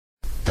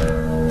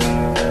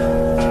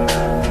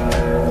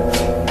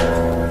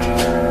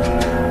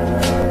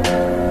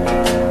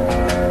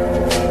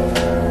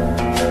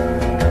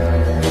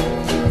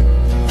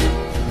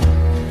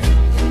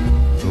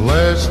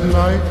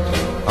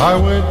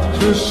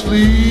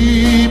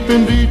asleep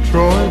in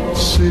Detroit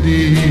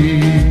City,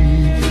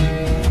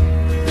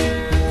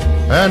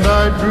 and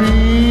I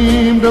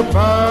dreamed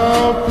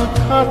about the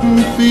cotton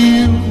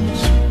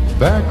fields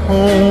back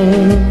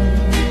home.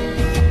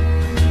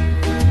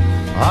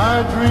 I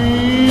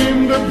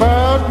dreamed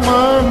about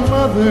my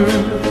mother,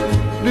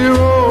 dear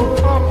old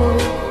papa,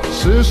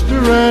 sister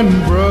and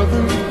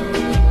brother,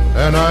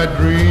 and I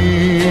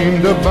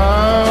dreamed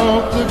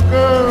about the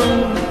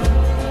girl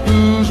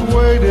who's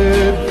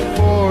waited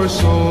for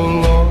so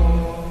long.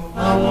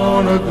 I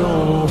wanna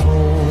go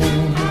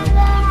home.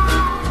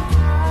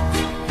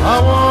 I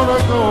wanna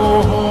go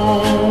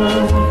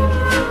home.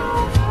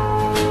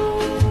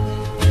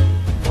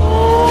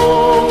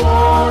 Oh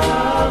Lord,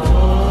 I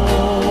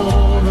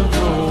wanna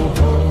go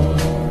home.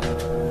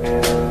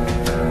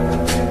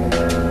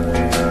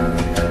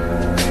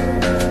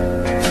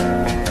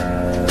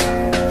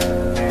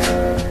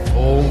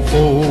 Home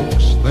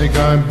folks think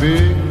I'm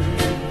big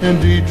in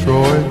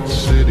Detroit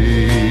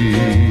City.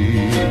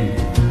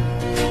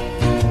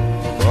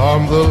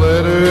 From the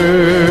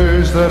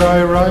letters that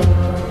I write,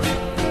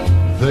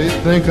 they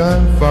think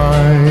I'm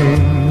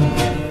fine.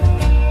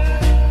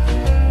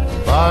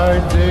 By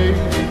day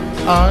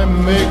I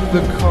make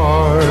the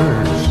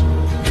cars,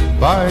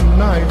 by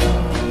night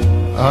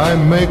I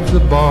make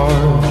the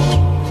bars.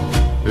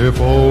 If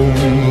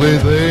only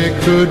they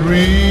could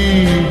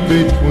read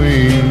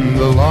between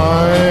the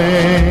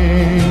lines.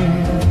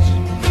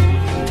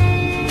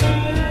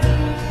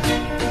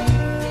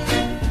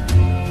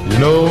 You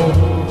know,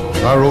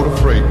 I rode a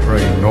freight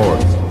train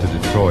north to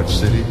Detroit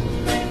City,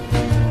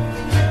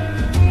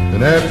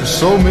 and after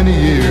so many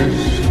years,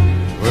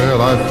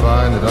 well, I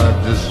find that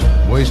I've just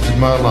wasted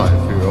my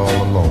life here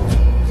all alone.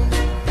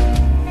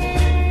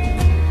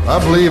 I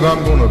believe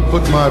I'm gonna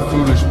put my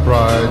foolish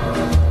pride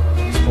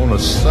on a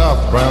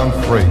southbound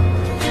freight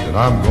that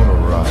I'm gonna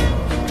ride.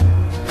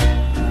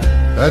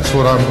 That's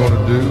what I'm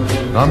gonna do.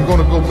 I'm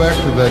gonna go back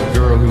to that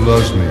girl who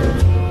loves me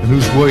and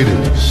who's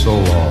waited so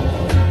long.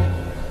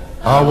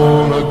 I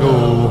wanna go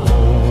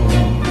home.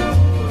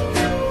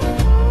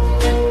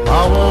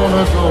 I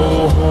wanna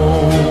go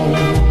home.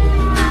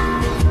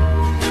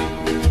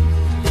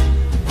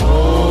 Oh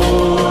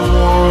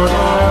Lord,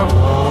 I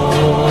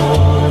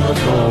wanna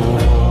go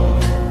home.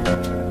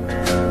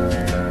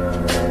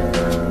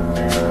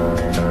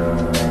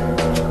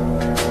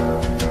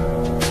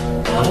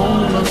 I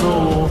wanna go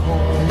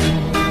home.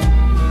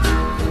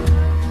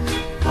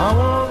 I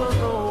wanna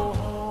go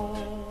home.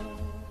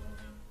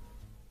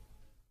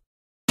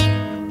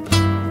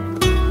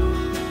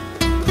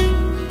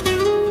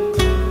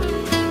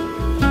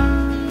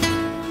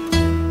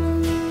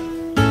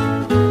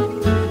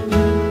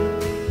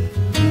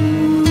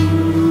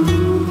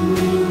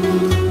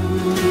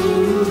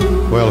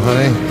 Well,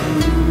 honey,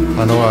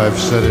 I know I've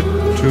said it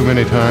too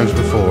many times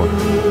before.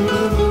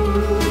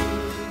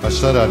 I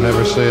said I'd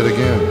never say it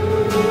again.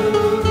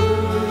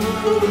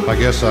 I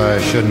guess I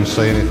shouldn't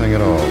say anything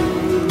at all,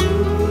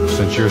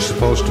 since you're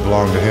supposed to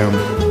belong to him.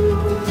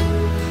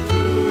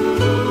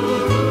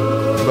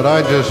 But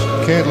I just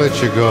can't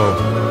let you go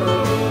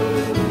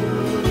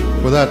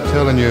without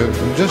telling you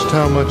just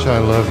how much I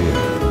love you.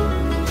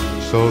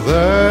 So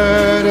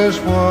that is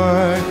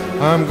why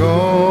I'm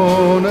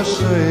gonna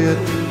say it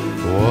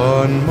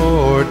one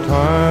more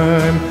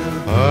time.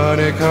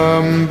 Honey,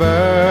 come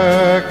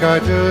back, I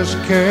just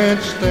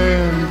can't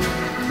stand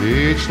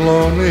each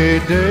lonely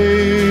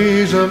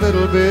day's a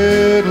little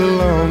bit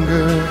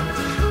longer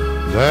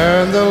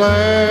than the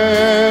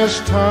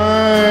last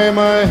time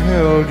I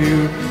held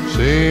you.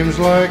 Seems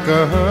like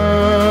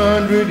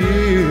 100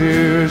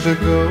 years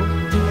ago.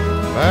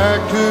 Back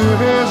to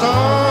his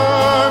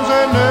arms,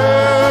 I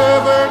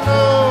never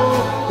know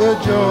the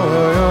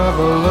joy of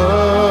a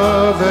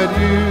love that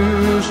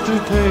used to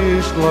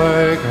taste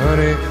like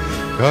honey.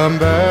 Come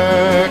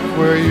back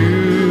where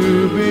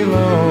you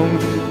belong,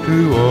 to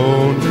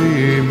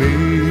only me.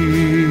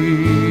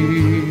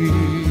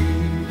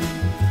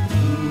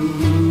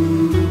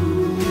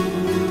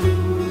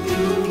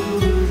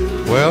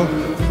 Well,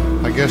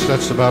 I guess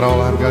that's about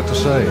all I've got to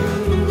say.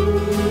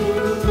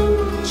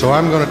 So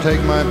I'm going to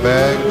take my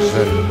bags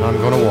and I'm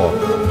going to walk.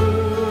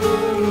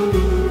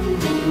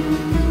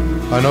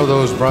 I know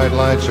those bright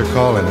lights are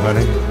calling,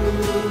 honey.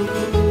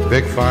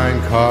 Big fine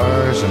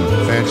cars and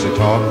fancy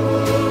talk.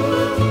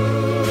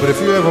 But if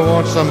you ever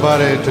want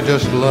somebody to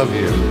just love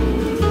you,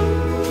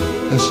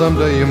 and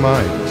someday you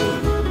might,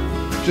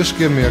 just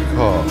give me a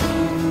call.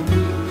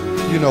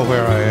 You know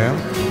where I am.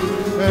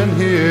 And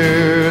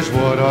here's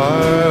what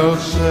I'll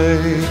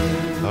say.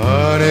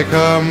 Honey,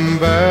 come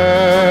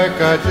back,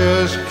 I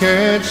just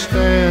can't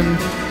stand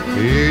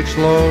each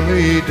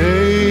lonely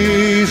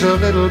day's a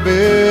little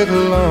bit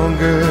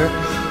longer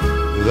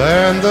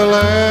than the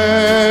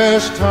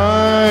last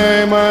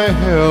time I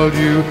held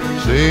you.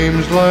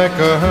 Seems like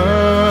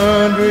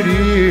 100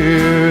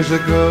 years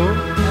ago.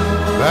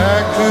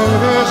 Back to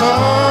his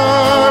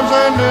arms,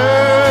 I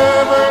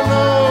never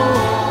know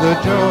the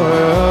joy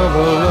of a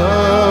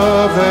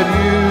love that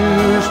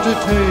used to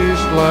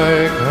taste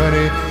like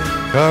honey.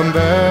 Come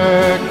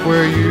back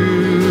where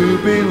you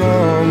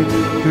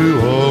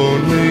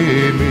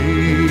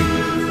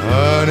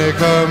they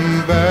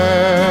come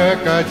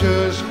back, I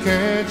just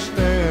can't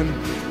stand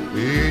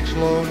each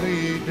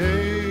lonely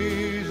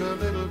day's a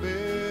little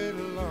bit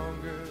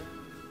longer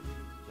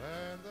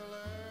than the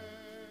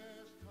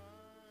last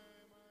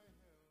time I held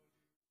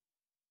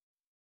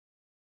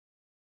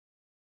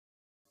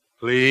you.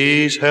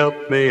 Please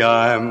help me,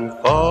 I'm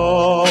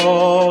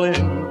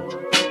falling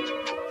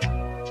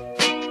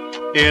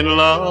in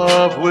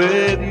love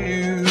with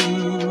you.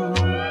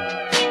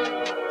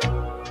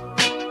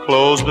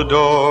 Close the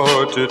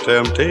door to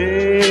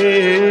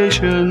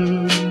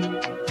temptation.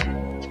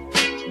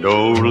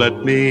 Don't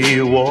let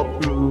me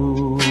walk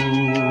through.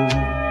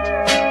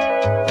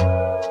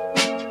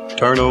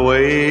 Turn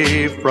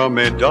away from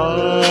me,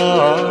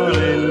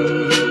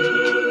 darling.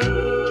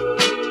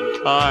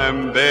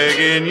 I'm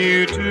begging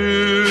you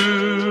to.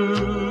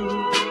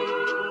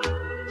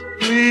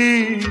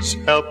 Please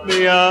help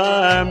me,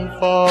 I'm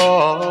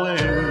falling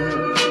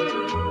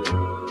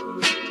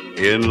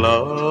in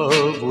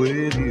love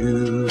with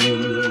you.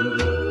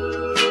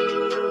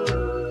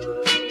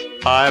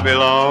 I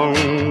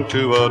belong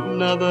to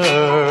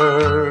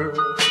another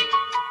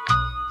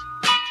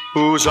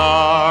whose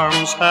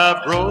arms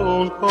have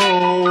grown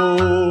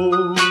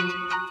cold,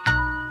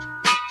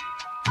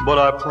 but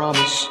I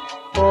promise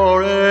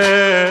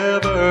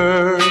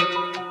forever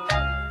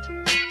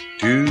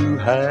to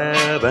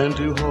have and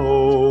to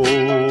hold.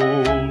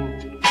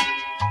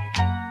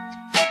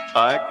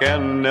 I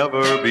can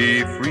never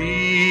be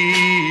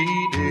free,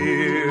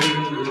 dear,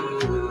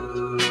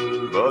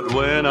 but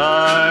when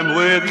I'm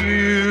with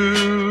you,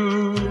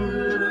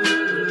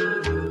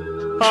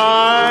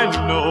 I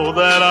know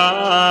that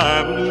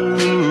I'm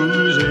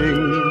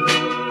losing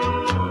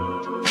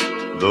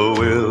the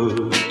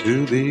will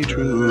to be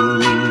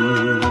true.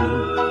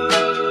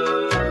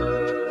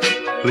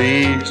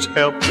 Please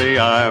help me,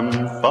 I'm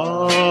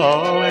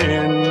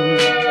falling,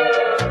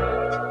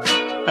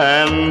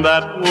 and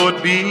that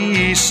would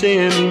be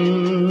sin.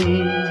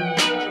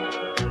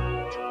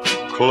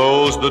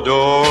 Close the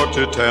door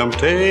to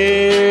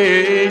temptation.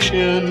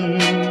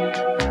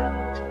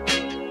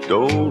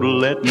 Don't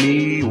let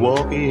me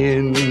walk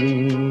in,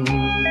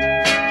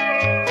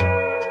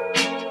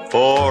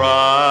 for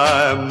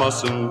I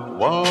mustn't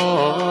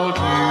want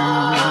you,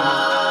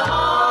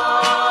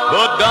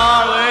 but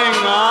darling,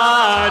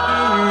 I do.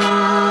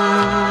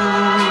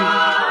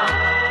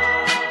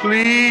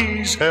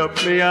 Please help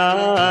me,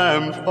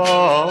 I'm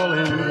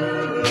falling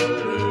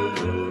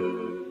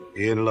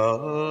in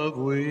love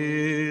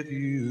with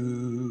you.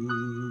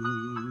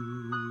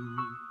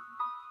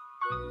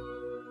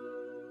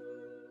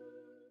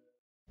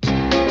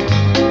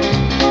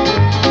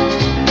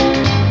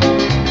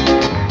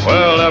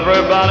 Well,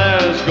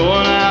 everybody's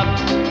going out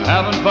and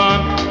having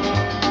fun.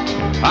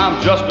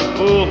 I'm just a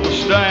fool for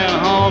staying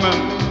home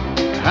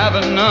and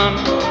having none.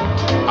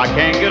 I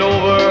can't get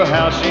over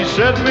how she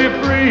set me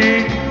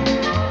free.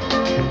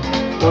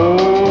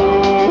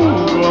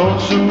 Oh,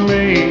 lonesome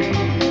me.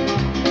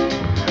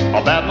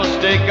 A bad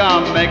mistake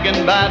I'm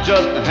making by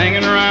just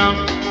hanging around.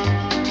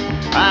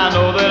 I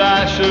know that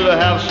I should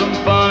have some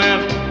fun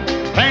and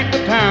paint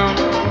the town.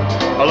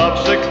 A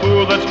lovesick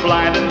fool that's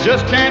blind and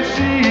just can't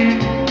see.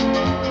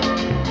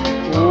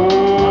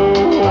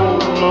 Oh,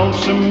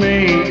 lonesome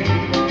me.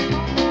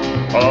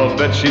 I'll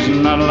bet she's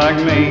not like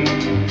me.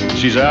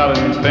 She's out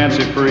and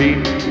fancy free,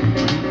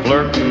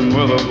 flirting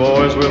with the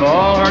boys with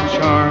all her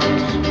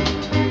charms.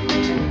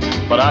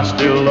 But I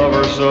still love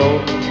her so,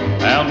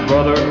 and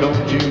brother,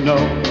 don't you know,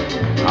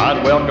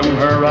 I'd welcome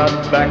her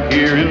right back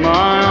here in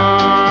my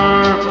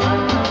arms.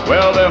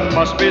 Well, there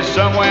must be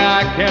some way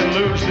I can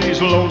lose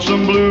these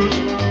lonesome blues.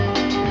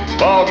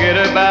 Forget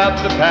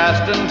about the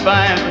past and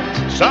find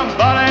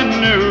somebody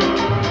new.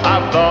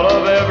 I've thought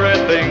of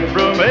everything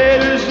from A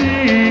to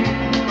Z.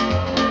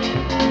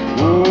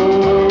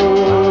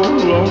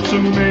 Oh,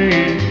 lonesome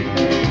me.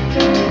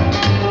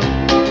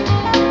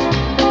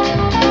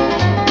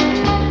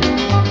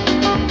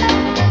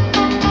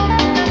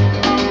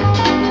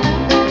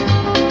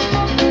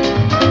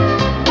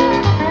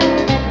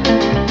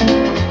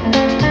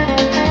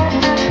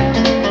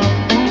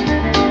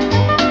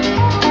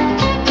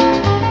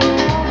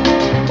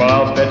 Well,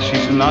 I'll bet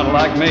she's not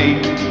like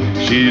me.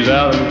 She's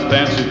out and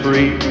fancy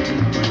free,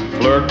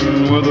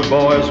 flirting with the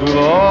boys with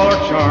all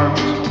her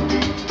charms.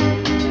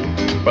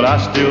 But I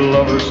still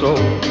love her so,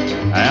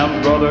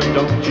 and brother,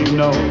 don't you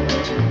know,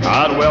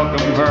 I'd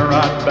welcome her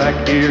right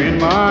back here in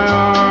my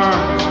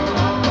arms.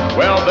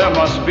 Well, there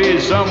must be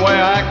some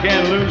way I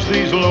can lose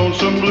these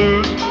lonesome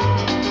blues.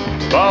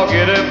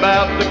 Forget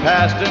about the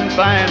past and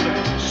find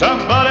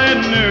somebody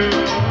new.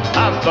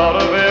 I've thought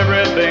of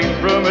everything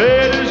from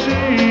A to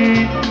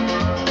Z.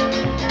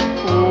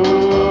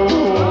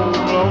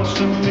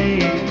 Lonesome me.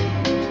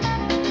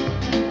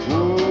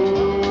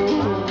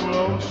 Oh,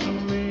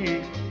 lonesome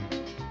me.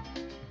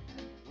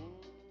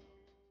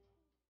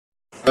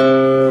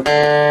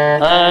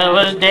 I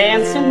was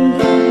dancing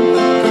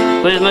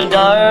with my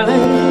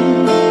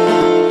darling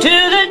to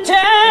the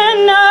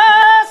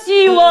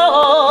Tennessee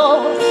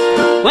waltz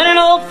when an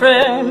old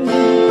friend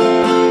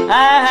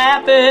I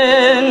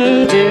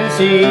happened to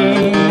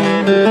see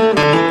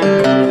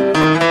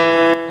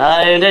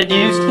I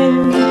introduced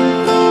him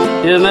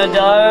to my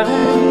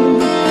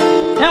darling,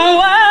 and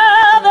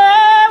while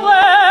they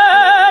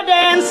were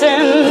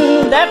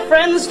dancing, that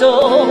friend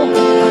stole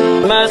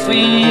my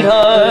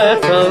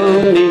sweetheart from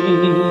me.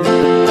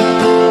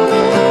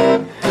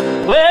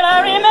 Well, I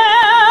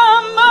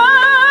remember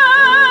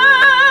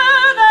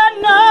that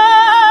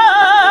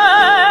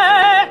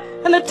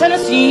night in the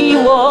Tennessee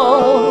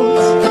waltz.